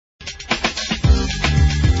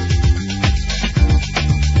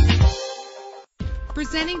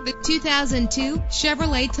Presenting the 2002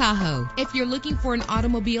 Chevrolet Tahoe. If you're looking for an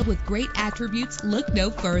automobile with great attributes, look no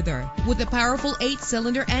further. With a powerful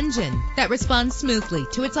 8-cylinder engine that responds smoothly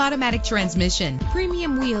to its automatic transmission,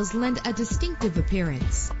 premium wheels lend a distinctive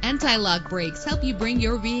appearance. Anti-lock brakes help you bring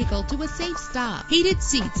your vehicle to a safe stop. Heated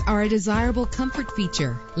seats are a desirable comfort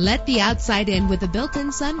feature. Let the outside in with a built-in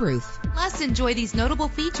sunroof. Plus, enjoy these notable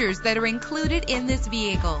features that are included in this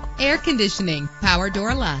vehicle: air conditioning, power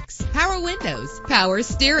door locks, power windows, power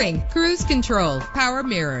steering, cruise control, power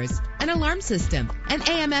mirrors, an alarm system, an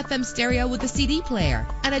AM/FM stereo with a CD player,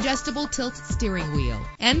 an adjustable tilt steering wheel.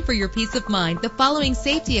 And for your peace of mind, the following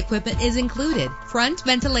safety equipment is included: front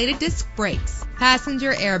ventilated disc brakes,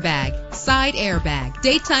 passenger airbag, side airbag,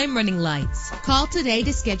 daytime running lights. Call today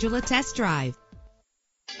to schedule a test drive.